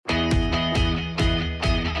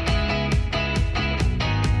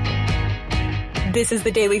This is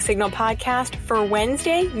the Daily Signal podcast for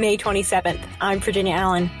Wednesday, May 27th. I'm Virginia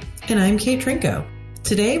Allen. And I'm Kate Trinko.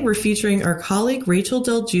 Today, we're featuring our colleague Rachel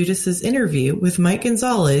Del Giudice's interview with Mike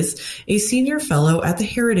Gonzalez, a senior fellow at the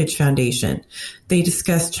Heritage Foundation. They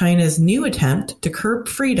discuss China's new attempt to curb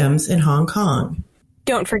freedoms in Hong Kong.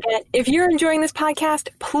 Don't forget, if you're enjoying this podcast,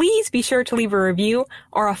 please be sure to leave a review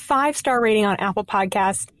or a 5-star rating on Apple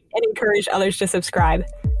Podcasts and encourage others to subscribe.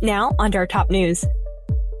 Now, on to our top news.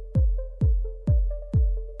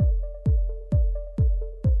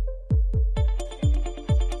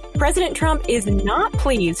 President Trump is not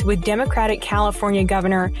pleased with Democratic California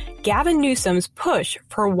Governor Gavin Newsom's push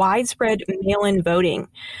for widespread mail-in voting.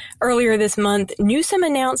 Earlier this month, Newsom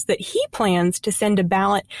announced that he plans to send a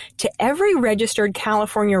ballot to every registered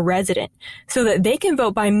California resident so that they can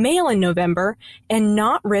vote by mail in November and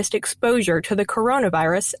not risk exposure to the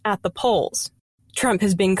coronavirus at the polls. Trump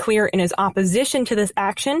has been clear in his opposition to this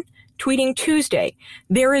action, tweeting Tuesday,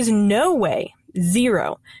 "There is no way,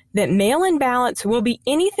 zero, that mail-in ballots will be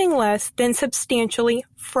anything less than substantially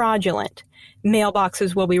fraudulent.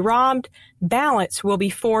 Mailboxes will be robbed, ballots will be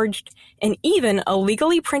forged, and even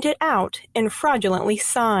illegally printed out and fraudulently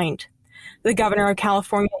signed." The governor of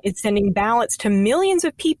California is sending ballots to millions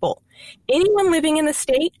of people. Anyone living in the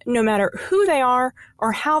state, no matter who they are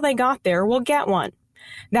or how they got there, will get one.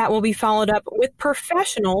 That will be followed up with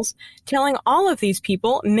professionals telling all of these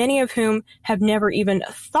people, many of whom have never even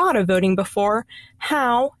thought of voting before,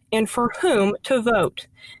 how and for whom to vote.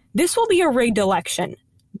 This will be a rigged election.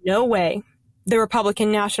 No way. The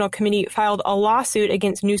Republican National Committee filed a lawsuit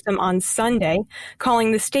against Newsom on Sunday,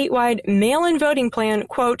 calling the statewide mail-in voting plan,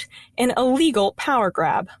 quote, an illegal power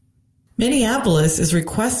grab. Minneapolis is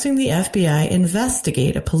requesting the FBI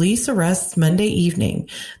investigate a police arrest Monday evening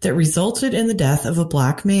that resulted in the death of a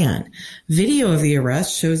black man. Video of the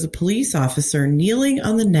arrest shows a police officer kneeling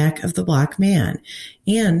on the neck of the black man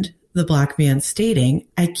and the black man stating,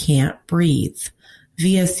 "I can't breathe."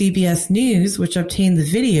 Via CBS News, which obtained the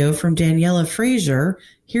video from Daniela Frazier,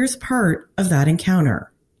 here's part of that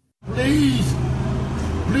encounter. Please,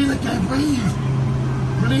 I can't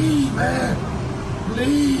breathe. Please, man.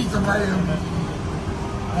 Please,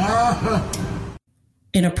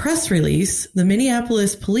 In a press release, the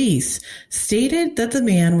Minneapolis police stated that the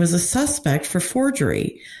man was a suspect for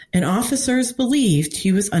forgery, and officers believed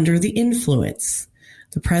he was under the influence.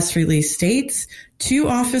 The press release states, 2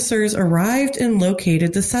 officers arrived and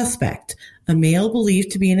located the suspect, a male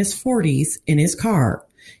believed to be in his 40s, in his car.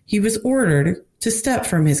 He was ordered to step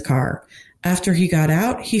from his car. After he got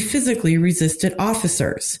out, he physically resisted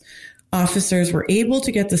officers. Officers were able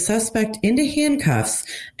to get the suspect into handcuffs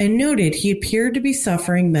and noted he appeared to be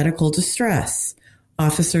suffering medical distress.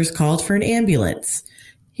 Officers called for an ambulance.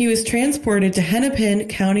 He was transported to Hennepin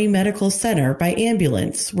County Medical Center by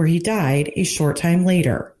ambulance, where he died a short time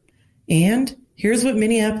later. And here's what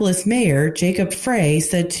Minneapolis Mayor Jacob Frey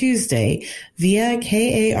said Tuesday via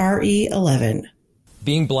KARE 11.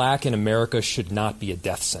 Being black in America should not be a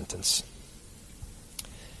death sentence.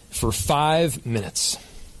 For 5 minutes,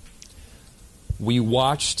 we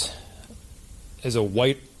watched as a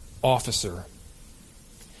white officer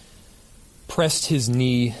pressed his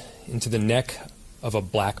knee into the neck of a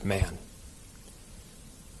black man.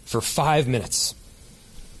 For 5 minutes.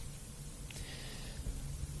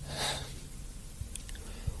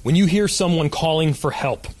 When you hear someone calling for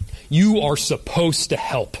help, you are supposed to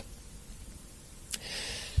help.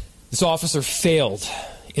 This officer failed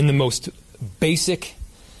in the most basic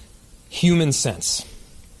human sense.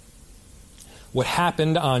 What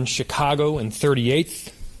happened on Chicago and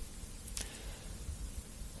 38th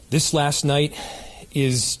this last night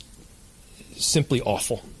is simply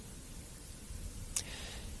awful.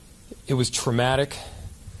 It was traumatic,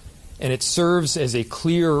 and it serves as a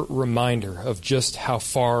clear reminder of just how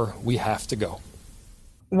far we have to go.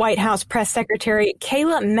 White House Press Secretary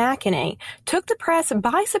Kayla McEnany took the press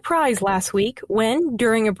by surprise last week when,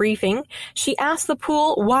 during a briefing, she asked the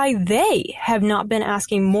pool why they have not been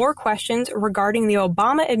asking more questions regarding the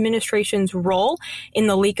Obama administration's role in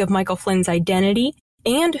the leak of Michael Flynn's identity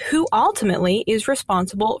and who ultimately is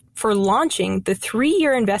responsible for launching the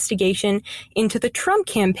 3-year investigation into the Trump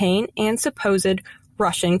campaign and supposed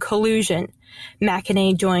Russian collusion.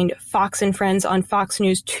 McEnany joined Fox and Friends on Fox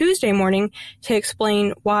News Tuesday morning to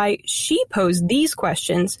explain why she posed these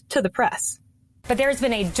questions to the press. But there's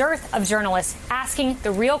been a dearth of journalists asking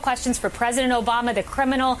the real questions for President Obama, the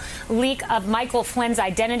criminal leak of Michael Flynn's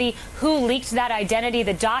identity, who leaked that identity,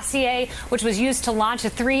 the dossier, which was used to launch a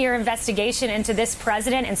 3-year investigation into this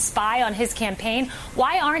president and spy on his campaign.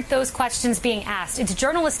 Why aren't those questions being asked? It's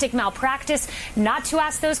journalistic malpractice not to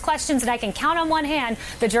ask those questions, and I can count on one hand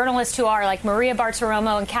the journalists who are like Maria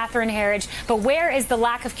Bartiromo and Catherine Herridge. But where is the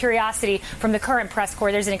lack of curiosity from the current press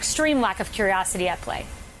corps? There's an extreme lack of curiosity at play.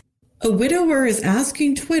 A widower is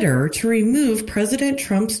asking Twitter to remove President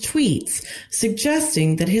Trump's tweets,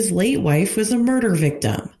 suggesting that his late wife was a murder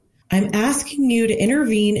victim. I'm asking you to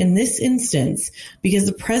intervene in this instance because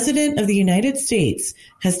the President of the United States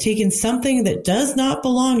has taken something that does not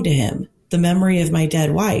belong to him, the memory of my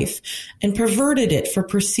dead wife, and perverted it for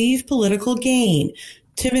perceived political gain,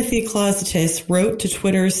 Timothy Clausitus wrote to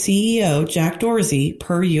Twitter's CEO, Jack Dorsey,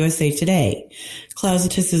 per USA Today.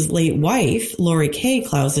 Clausitus's late wife, Lori Kay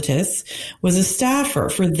Clausitus, was a staffer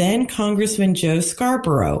for then Congressman Joe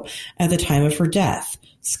Scarborough at the time of her death.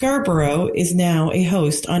 Scarborough is now a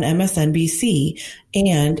host on MSNBC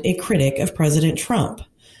and a critic of President Trump.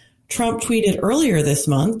 Trump tweeted earlier this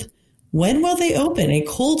month, "When will they open a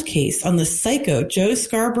cold case on the psycho Joe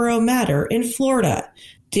Scarborough matter in Florida?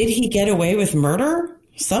 Did he get away with murder?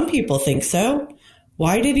 Some people think so.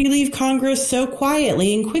 Why did he leave Congress so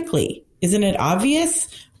quietly and quickly? Isn't it obvious?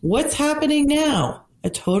 What's happening now? A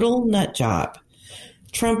total nut job."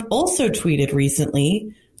 Trump also tweeted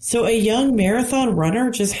recently, "So a young marathon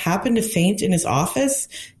runner just happened to faint in his office,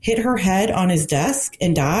 hit her head on his desk,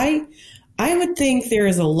 and die? I would think there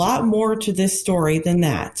is a lot more to this story than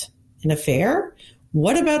that. An affair?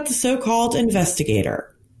 What about the so-called investigator?"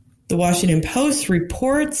 The Washington Post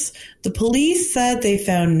reports the police said they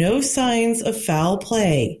found no signs of foul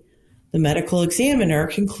play. The medical examiner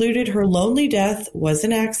concluded her lonely death was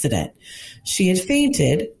an accident. She had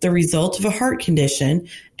fainted, the result of a heart condition,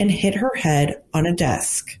 and hit her head on a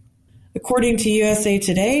desk. According to USA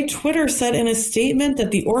Today, Twitter said in a statement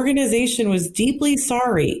that the organization was deeply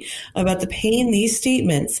sorry about the pain these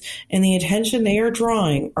statements and the attention they are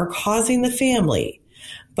drawing are causing the family.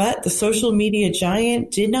 But the social media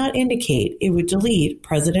giant did not indicate it would delete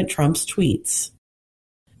President Trump's tweets.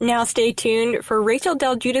 Now stay tuned for Rachel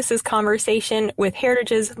Del Giudice's conversation with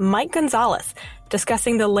Heritage's Mike Gonzalez,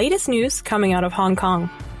 discussing the latest news coming out of Hong Kong.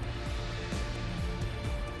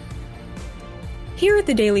 Here at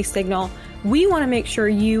the Daily Signal, we want to make sure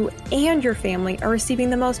you and your family are receiving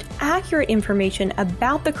the most accurate information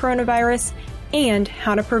about the coronavirus and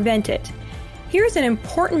how to prevent it. Here's an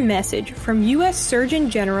important message from U.S. Surgeon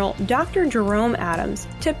General Dr. Jerome Adams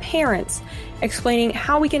to parents, explaining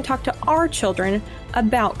how we can talk to our children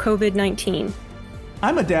about COVID-19.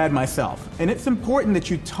 I'm a dad myself, and it's important that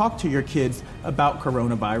you talk to your kids about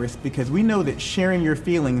coronavirus because we know that sharing your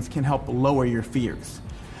feelings can help lower your fears.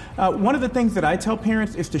 One of the things that I tell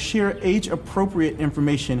parents is to share age-appropriate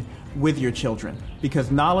information with your children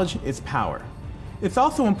because knowledge is power. It's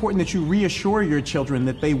also important that you reassure your children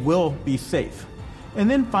that they will be safe. And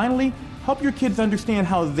then finally, help your kids understand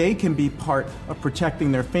how they can be part of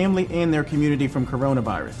protecting their family and their community from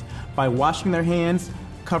coronavirus by washing their hands,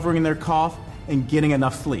 covering their cough, and getting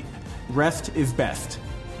enough sleep. Rest is best.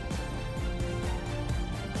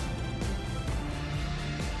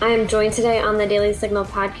 I am joined today on the Daily Signal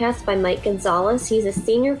podcast by Mike Gonzalez. He's a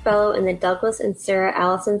senior fellow in the Douglas and Sarah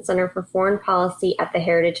Allison Center for Foreign Policy at the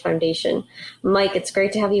Heritage Foundation. Mike, it's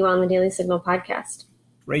great to have you on the Daily Signal podcast.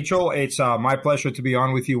 Rachel, it's my pleasure to be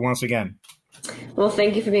on with you once again. Well,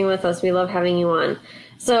 thank you for being with us. We love having you on.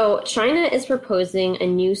 So China is proposing a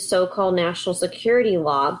new so-called national security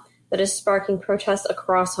law that is sparking protests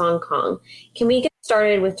across Hong Kong. Can we get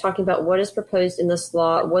started with talking about what is proposed in this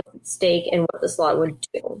law, what's at stake, and what this law would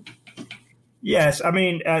do? Yes, I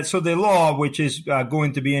mean, so the law, which is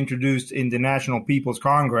going to be introduced in the National People's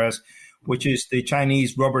Congress, which is the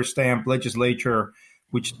Chinese rubber stamp legislature,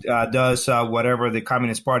 which does whatever the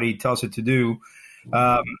Communist Party tells it to do,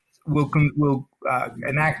 will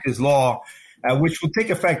enact this law, which will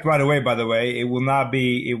take effect right away, by the way. The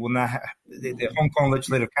Hong Kong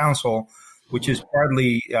Legislative Council, which is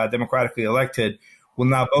partly democratically elected, will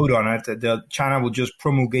not vote on it. China will just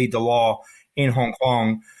promulgate the law in Hong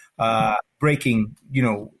Kong, breaking,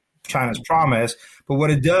 China's promise. But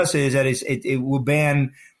what it does is that it will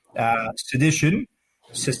ban sedition,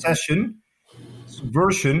 secession,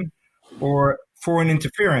 subversion, or foreign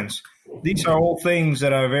interference. These are all things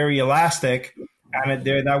that are very elastic, and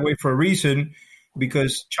they're that way for a reason,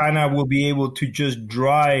 because China will be able to just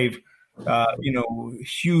drive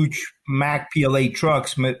huge Mac PLA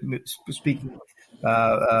trucks, speaking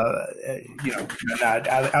not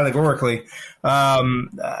allegorically,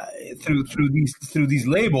 through these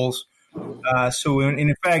labels. So in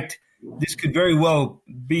effect, this could very well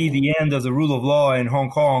be the end of the rule of law in Hong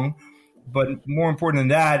Kong. But more important than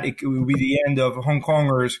that, it will be the end of Hong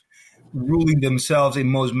Kongers ruling themselves in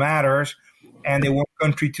most matters, and the one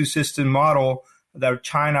country, two system model that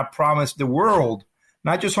China promised the world,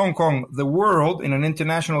 not just Hong Kong, the world, in an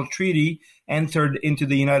international treaty entered into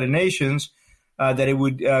the United Nations, that it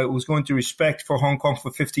was going to respect for Hong Kong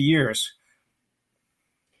for 50 years.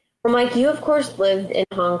 Well, Mike, you of course lived in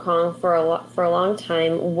Hong Kong for a long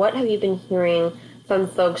time. What have you been hearing from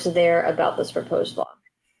folks there about this proposed law?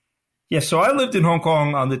 Yeah, so I lived in Hong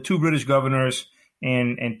Kong under two British governors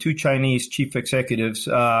and two Chinese chief executives.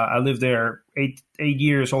 I lived there 8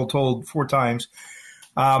 years, all told, 4 times.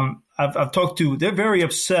 I've talked to, they're very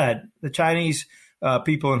upset, the Chinese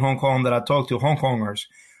people in Hong Kong that I talked to, Hong Kongers.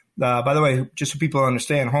 By the way, just so people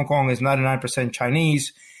understand, Hong Kong is 99%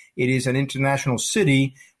 Chinese. It is an international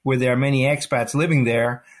city where there are many expats living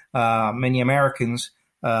there, many Americans,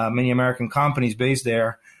 many American companies based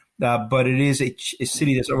there. But it is a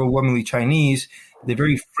city that's overwhelmingly Chinese. They're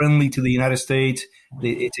very friendly to the United States.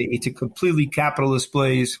 It's a completely capitalist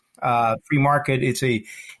place, free market.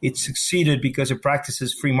 It's succeeded because it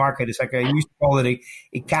practices free market. It's like I used to call it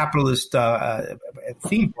a capitalist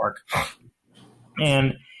theme park.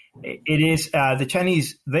 And it is the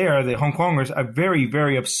Chinese there, the Hong Kongers, are very,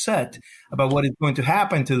 very upset about what is going to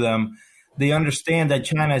happen to them. They understand that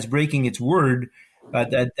China is breaking its word.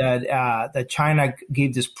 That China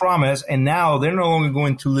gave this promise, and now they're no longer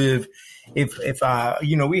going to live. If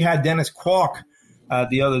we had Dennis Kwok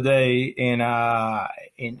the other day in a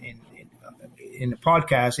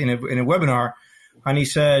podcast in a webinar, and he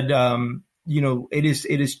said,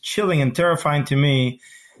 it is chilling and terrifying to me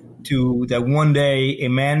that one day a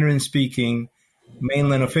Mandarin speaking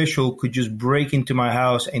mainland official could just break into my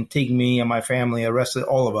house and take me and my family, arrest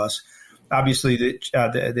all of us. Obviously,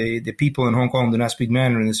 the people in Hong Kong do not speak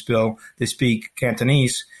Mandarin in this bill. They speak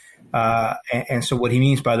Cantonese. And so what he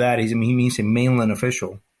means by that is he means a mainland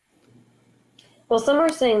official. Well, some are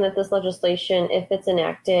saying that this legislation, if it's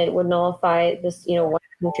enacted, would nullify this, one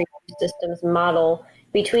country systems model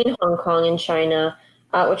between Hong Kong and China,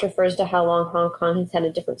 which refers to how long Hong Kong has had a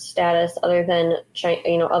different status other than,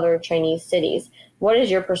 other Chinese cities. What is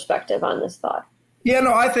your perspective on this thought? Yeah,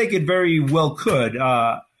 no, I think it very well could.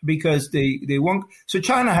 Because they won't. So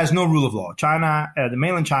China has no rule of law. China, the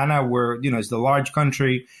mainland China, where is the large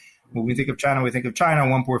country. When we think of China,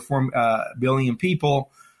 1.4 billion people,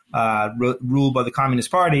 ruled by the Communist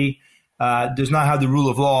Party. Does not have the rule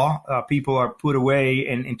of law. People are put away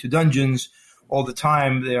into dungeons all the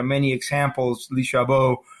time. There are many examples. Li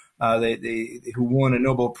Xiaobo, who won a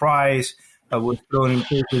Nobel Prize, was thrown in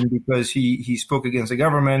prison because he spoke against the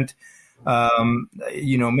government.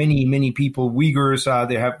 Many people, Uyghurs,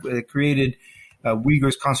 they have created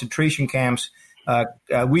Uyghurs concentration camps.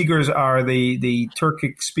 Uyghurs are the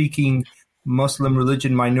Turkic-speaking Muslim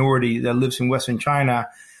religion minority that lives in Western China,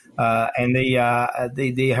 and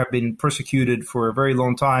they have been persecuted for a very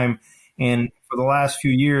long time. And for the last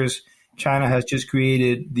few years, China has just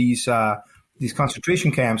created these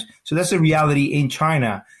concentration camps. So that's the reality in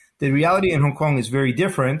China. The reality in Hong Kong is very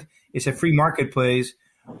different. It's a free marketplace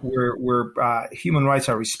where human rights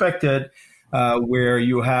are respected, where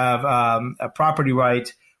you have a property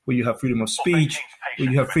right, where you have freedom of speech,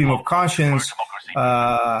 where you have freedom of conscience.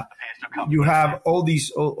 You have all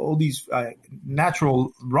these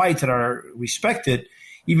natural rights that are respected,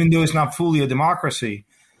 even though it's not fully a democracy.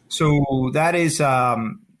 So that is, that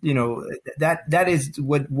is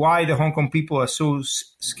why the Hong Kong people are so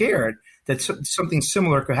scared that something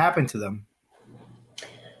similar could happen to them.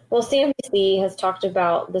 Well, CNBC has talked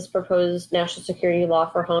about this proposed national security law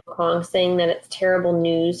for Hong Kong, saying that it's terrible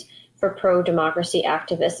news for pro-democracy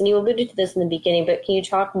activists. And you alluded to this in the beginning, but can you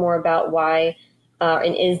talk more about why,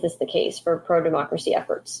 and is this the case for pro-democracy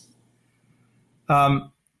efforts?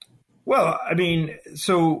 So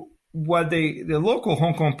what the local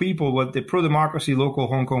Hong Kong people, what the pro-democracy local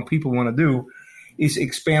Hong Kong people want to do is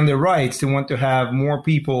expand their rights. They want to have more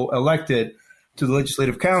people elected to the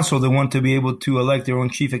Legislative Council. They want to be able to elect their own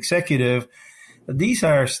chief executive. These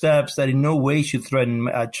are steps that in no way should threaten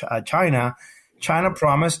China. China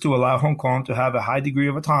promised to allow Hong Kong to have a high degree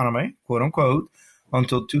of autonomy, quote unquote,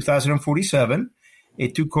 until 2047.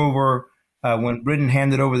 It took over when Britain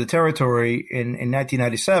handed over the territory in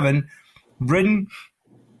 1997.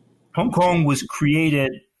 Hong Kong was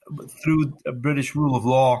created through a British rule of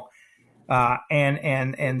law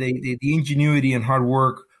and the ingenuity and hard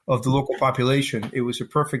work of the local population. It was a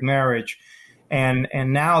perfect marriage. And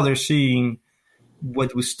now they're seeing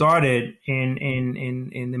what was started in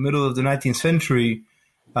the middle of the 19th century,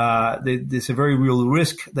 there's a very real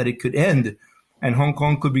risk that it could end, and Hong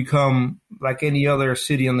Kong could become like any other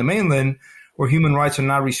city on the mainland where human rights are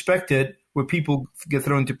not respected, where people get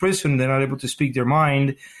thrown into prison, they're not able to speak their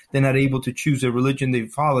mind, they're not able to choose a religion they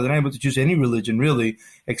follow, they're not able to choose any religion really,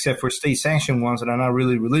 except for state-sanctioned ones that are not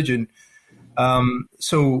really religion.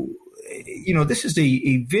 So, this is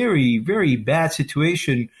a very, very bad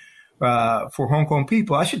situation for Hong Kong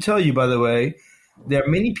people. I should tell you, by the way, there are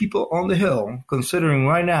many people on the Hill considering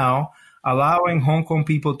right now allowing Hong Kong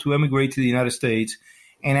people to emigrate to the United States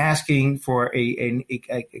and asking for a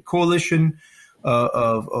coalition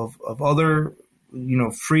of other,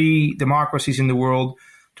 free democracies in the world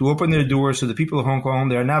to open their doors to the people of Hong Kong.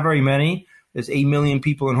 There are not very many. There's 8 million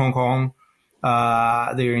people in Hong Kong.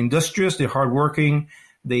 They're industrious. They're hardworking.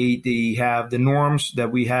 They have the norms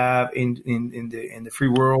that we have in the free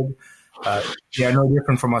world. They are no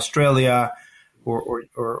different from Australia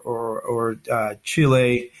or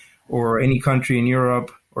Chile or any country in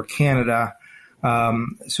Europe or Canada,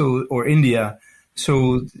 or India.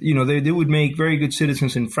 So, they would make very good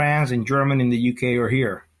citizens in France, in Germany, in the UK, or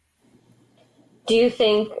here. Do you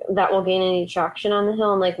think that will gain any traction on the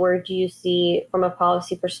Hill? And where do you see, from a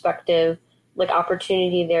policy perspective,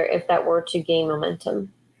 opportunity there if that were to gain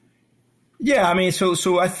momentum? Yeah, I mean,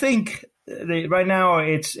 so I think right now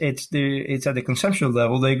it's at the conceptual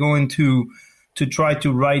level. They're going to try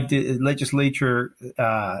to write the legislature,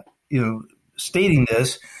 stating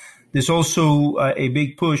this. There's also a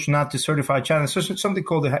big push not to certify China. So something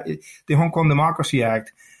called the Hong Kong Democracy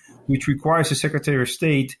Act, which requires the Secretary of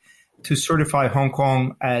State to certify Hong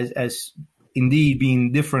Kong as indeed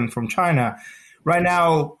being different from China. Right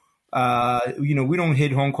now, we don't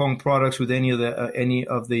hit Hong Kong products with any of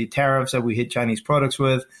the tariffs that we hit Chinese products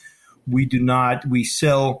with. We do not. We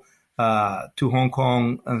sell to Hong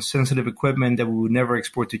Kong sensitive equipment that we would never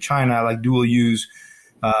export to China, like dual use.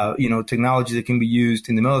 Technology that can be used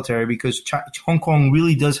in the military, because Hong Kong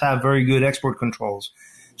really does have very good export controls.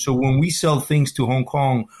 So when we sell things to Hong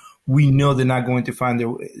Kong, we know they're not going to find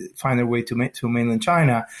their way to mainland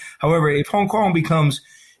China. However, if Hong Kong becomes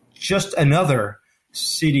just another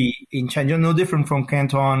city in China, no different from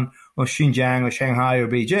Canton or Xinjiang or Shanghai or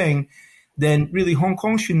Beijing, then really Hong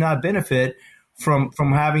Kong should not benefit from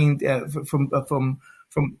having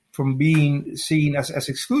from being seen as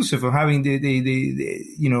exclusive, or having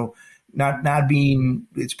not being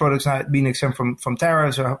its products not being exempt from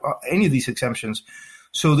tariffs or any of these exemptions.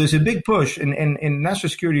 So there's a big push, and National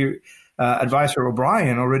Security Advisor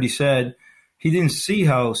O'Brien already said he didn't see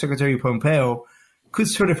how Secretary Pompeo could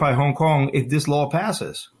certify Hong Kong if this law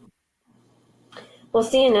passes. Well,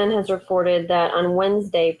 CNN has reported that on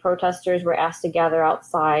Wednesday, protesters were asked to gather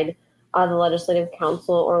outside the Legislative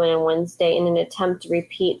Council early on Wednesday in an attempt to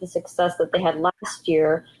repeat the success that they had last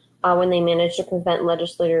year when they managed to prevent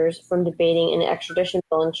legislators from debating an extradition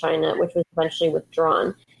bill in China, which was eventually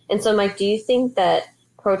withdrawn. And so, Mike, do you think that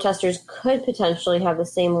protesters could potentially have the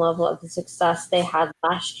same level of the success they had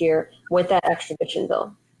last year with that extradition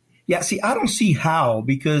bill? Yeah, see, I don't see how,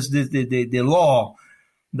 because the law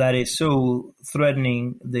that is so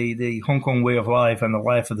threatening the Hong Kong way of life and the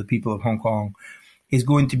life of the people of Hong Kong is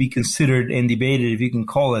going to be considered and debated, if you can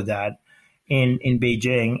call it that, in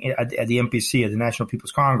Beijing at the NPC, at the National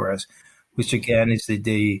People's Congress, which again is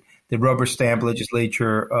the rubber stamp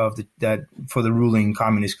legislature that for the ruling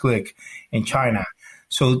communist clique in China.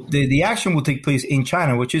 So the action will take place in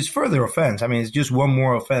China, which is further offense. I mean, it's just one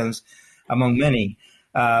more offense among many.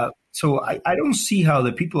 So I don't see how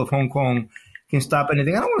the people of Hong Kong can stop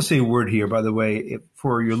anything. I don't want to say a word here, by the way,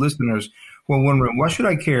 for your listeners who are wondering, why should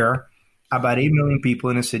I care about 8 million people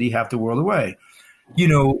in a city half the world away?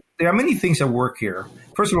 There are many things that work here.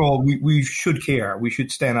 First of all, we should care. We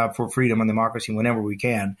should stand up for freedom and democracy whenever we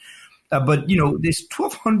can. But there's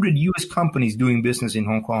 1,200 U.S. companies doing business in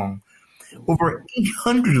Hong Kong. Over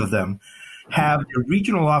 800 of them have their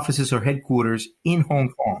regional offices or headquarters in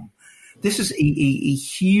Hong Kong. This is a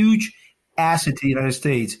huge asset to the United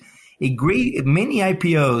States. Many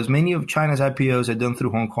IPOs, many of China's IPOs are done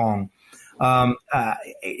through Hong Kong. And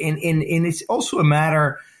it's also a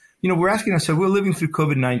matter, we're asking ourselves, we're living through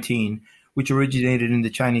COVID-19, which originated in the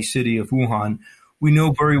Chinese city of Wuhan. We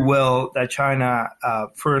know very well that China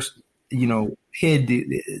first, hid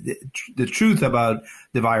the truth about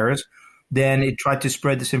the virus. Then it tried to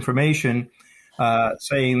spread disinformation,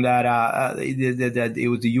 saying that it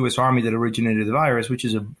was the U.S. Army that originated the virus, which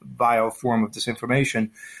is a vile form of disinformation.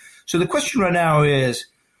 So the question right now is,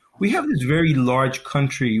 we have this very large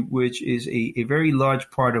country, which is a very large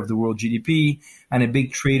part of the world GDP and a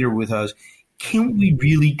big trader with us. Can we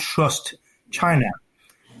really trust China.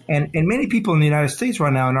 And many people in the United States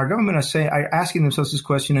right now, and our government are asking themselves this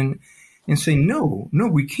question and saying, no,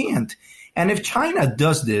 we can't. And if China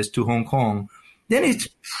does this to Hong Kong, then it's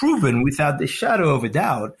proven without the shadow of a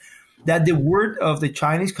doubt that the word of the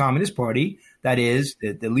Chinese Communist Party, that is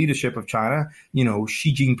the leadership of China,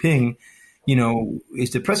 Xi Jinping,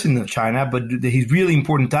 is the president of China, but his really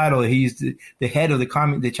important title, he's the head of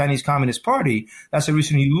the Chinese Communist Party. That's the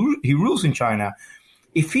reason he rules in China.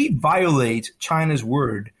 If he violates China's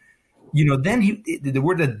word, then the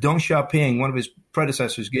word that Deng Xiaoping, one of his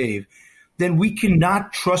predecessors, gave, then we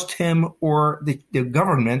cannot trust him or the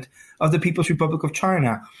government of the People's Republic of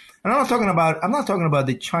China. And I'm not talking about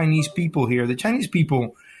the Chinese people here. The Chinese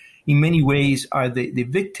people, in many ways, are the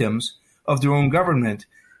victims of their own government.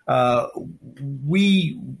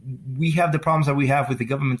 We have the problems that we have with the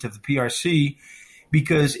government of the PRC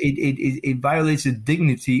because it violates the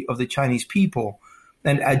dignity of the Chinese people,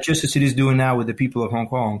 and just as it is doing now with the people of Hong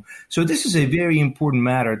Kong. So this is a very important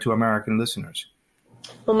matter to American listeners.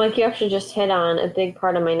 Well, Mike, you actually just hit on a big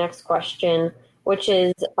part of my next question, which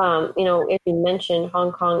is, if you mentioned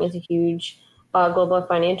Hong Kong is a huge global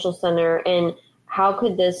financial center, and how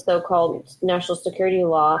could this so-called national security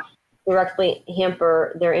law directly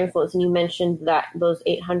hamper their influence? And you mentioned that those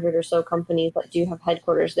 800 or so companies that do have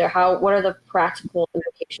headquarters there. What are the practical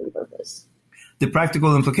implications of this? The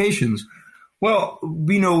practical implications? Well,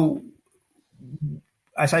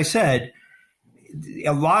 as I said,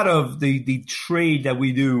 a lot of the trade that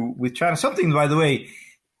we do with China, something, by the way,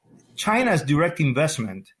 China's direct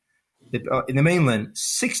investment in the mainland,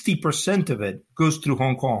 60% of it goes through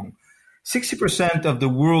Hong Kong. 60% of the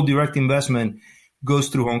world direct investment goes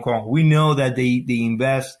through Hong Kong. We know that they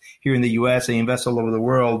invest here in the U.S., they invest all over the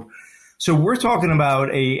world. So we're talking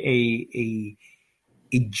about a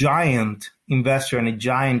giant investor and a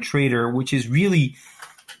giant trader, which is really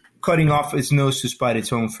cutting off its nose to spite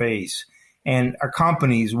its own face. And our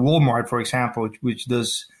companies, Walmart, for example, which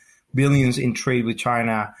does billions in trade with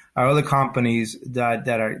China, our other companies that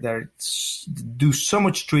do so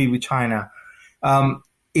much trade with China.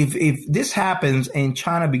 If this happens and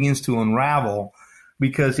China begins to unravel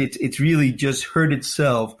because it's really just hurt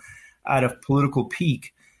itself out of political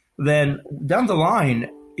pique, then down the line,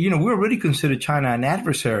 we already consider China an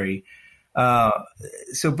adversary. But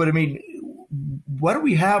I mean, what do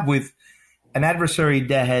we have with an adversary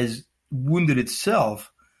that has wounded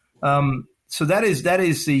itself? So it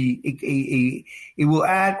will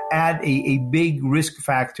add a big risk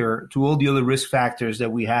factor to all the other risk factors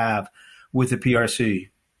that we have with the PRC.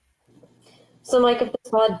 So, Mike, if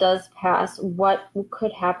this law does pass, what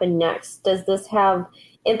could happen next? Does this have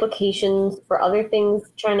implications for other things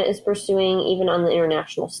China is pursuing, even on the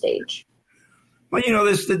international stage? Well,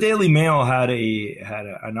 the Daily Mail had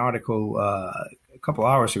an article a couple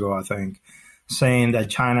hours ago, I think, saying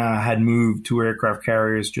that China had moved 2 aircraft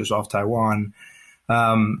carriers just off Taiwan.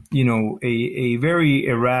 A very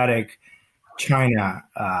erratic China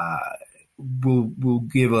will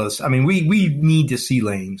give us. I mean, we need the sea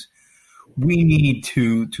lanes. We need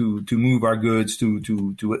to move our goods to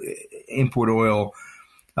import oil,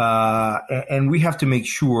 and we have to make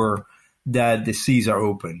sure that the seas are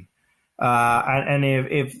open. And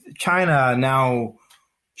if China now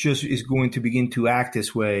just is going to begin to act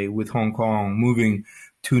this way with Hong Kong, moving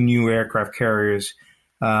 2 new aircraft carriers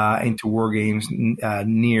into war games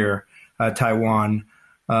near Taiwan,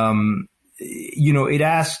 it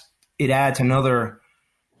adds another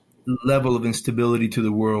level of instability to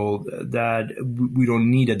the world that we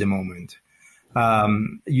don't need at the moment.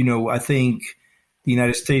 I think the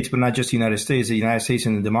United States, but not just the United States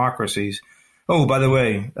and the democracies. Oh, by the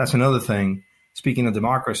way, that's another thing. Speaking of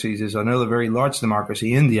democracies, there's another very large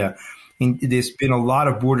democracy, India. There's been a lot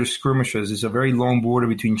of border skirmishes. There's a very long border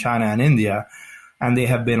between China and India, and there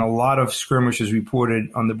have been a lot of skirmishes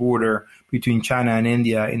reported on the border between China and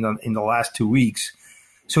India in the last 2 weeks.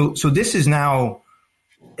 So this is now.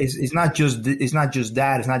 It's not just that. It's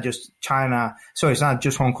not just China. Sorry, it's not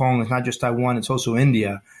just Hong Kong. It's not just Taiwan. It's also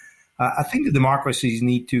India. I think the democracies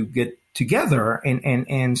need to get together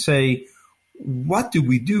and say, what do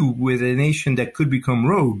we do with a nation that could become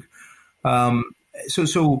rogue?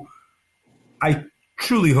 So I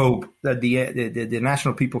truly hope that the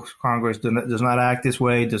National People's Congress does not act this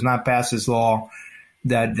way, does not pass this law,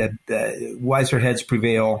 that wiser heads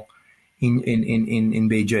prevail in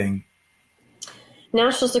Beijing.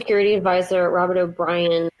 National Security Advisor Robert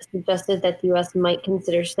O'Brien suggested that the U.S. might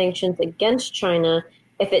consider sanctions against China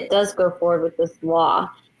if it does go forward with this law.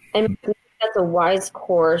 And that's a wise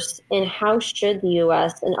course. And how should the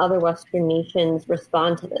U.S. and other Western nations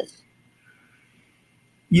respond to this?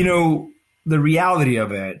 the reality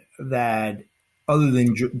of it, that other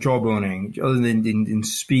than jawboning, other than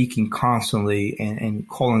speaking constantly and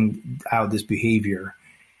calling out this behavior,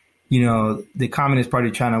 the Communist Party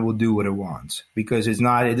of China will do what it wants, because it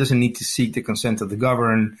doesn't need to seek the consent of the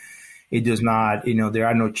governed. It does not, there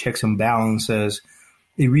are no checks and balances.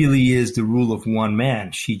 It really is the rule of one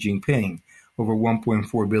man, Xi Jinping, over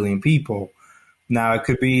 1.4 billion people. Now, it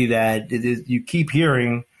could be that you keep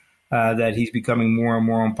hearing that he's becoming more and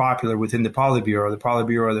more unpopular within the Politburo. The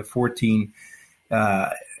Politburo are the 14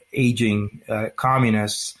 aging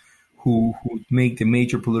communists who make the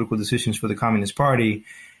major political decisions for the Communist Party.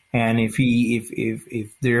 And if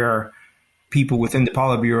there are people within the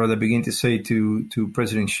Politburo that begin to say to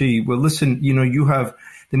President Xi, well, listen, you have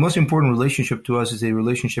the most important relationship to us is a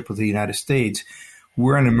relationship with the United States.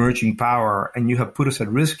 We're an emerging power, and you have put us at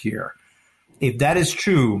risk here. If that is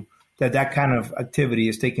true, that kind of activity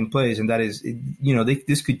is taking place, and that is,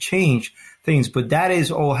 this could change things, but that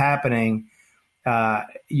is all happening,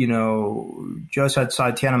 just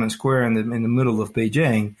outside Tiananmen Square in the middle of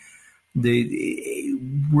Beijing.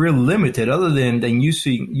 We're limited, other than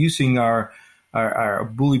using our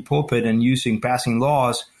bully pulpit and passing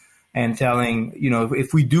laws and telling,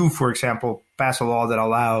 if we do, for example, pass a law that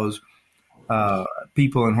allows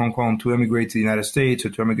people in Hong Kong to immigrate to the United States or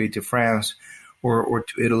to immigrate to France or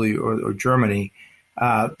to Italy or Germany,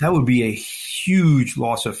 that would be a huge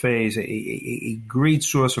loss of face, a great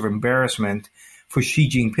source of embarrassment for Xi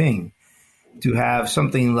Jinping. To have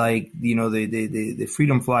something like, the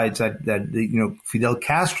freedom flights that Fidel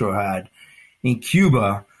Castro had in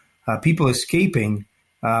Cuba, people escaping,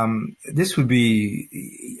 this would be,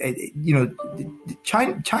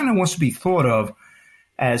 China wants to be thought of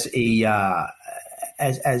as a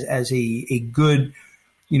good,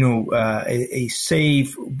 a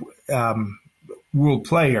safe world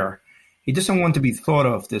player. It doesn't want to be thought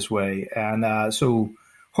of this way, and so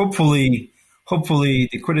hopefully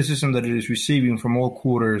the criticism that it is receiving from all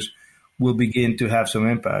quarters will begin to have some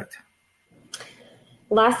impact.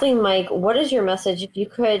 Lastly, Mike, what is your message? If you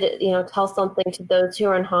could, tell something to those who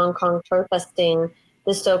are in Hong Kong protesting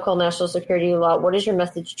this so-called national security law, what is your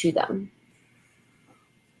message to them?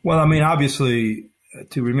 Well, obviously,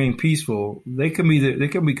 to remain peaceful, they can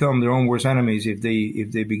become their own worst enemies if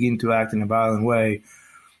they begin to act in a violent way.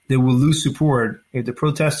 They will lose support if the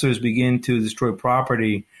protesters begin to destroy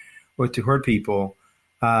property or to hurt people.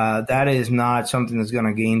 That is not something that's going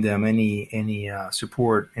to gain them any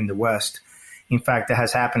support in the West. In fact, that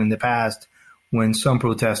has happened in the past when some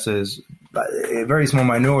protesters, a very small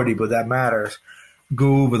minority, but that matters,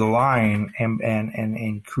 go over the line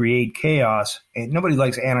and create chaos. And nobody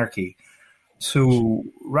likes anarchy. So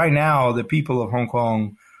right now, the people of Hong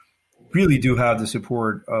Kong really do have the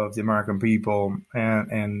support of the American people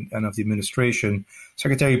and of the administration.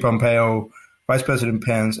 Secretary Pompeo, Vice President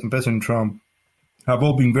Pence, and President Trump have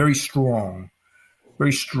all been very strong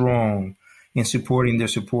in supporting their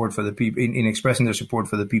support for the people, in expressing their support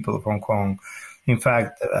for the people of Hong Kong. In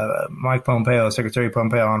fact, Secretary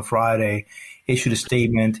Pompeo on Friday issued a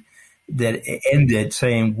statement that ended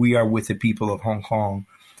saying, "We are with the people of Hong Kong."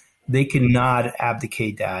 They cannot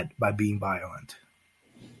abdicate that by being violent.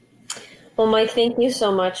 Well, Mike, thank you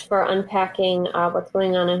so much for unpacking what's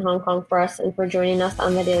going on in Hong Kong for us and for joining us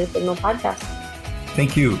on the Daily Signal podcast.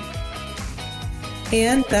 Thank you.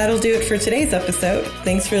 And that'll do it for today's episode.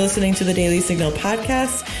 Thanks for listening to the Daily Signal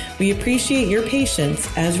podcast. We appreciate your patience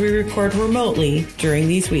as we record remotely during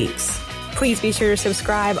these weeks. Please be sure to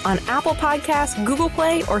subscribe on Apple Podcasts, Google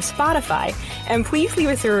Play, or Spotify. And please leave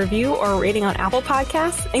us a review or a rating on Apple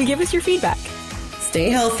Podcasts and give us your feedback. Stay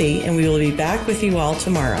healthy, and we will be back with you all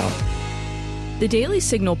tomorrow. The Daily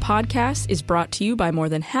Signal podcast is brought to you by more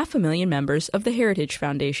than 500,000 members of the Heritage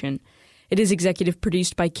Foundation. It is executive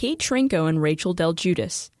produced by Kate Trinko and Rachel Del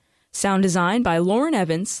Giudice. Sound design by Lauren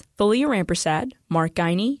Evans, Thalia Rampersad, Mark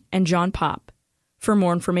Guiney, and John Pop. For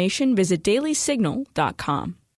more information, visit dailysignal.com.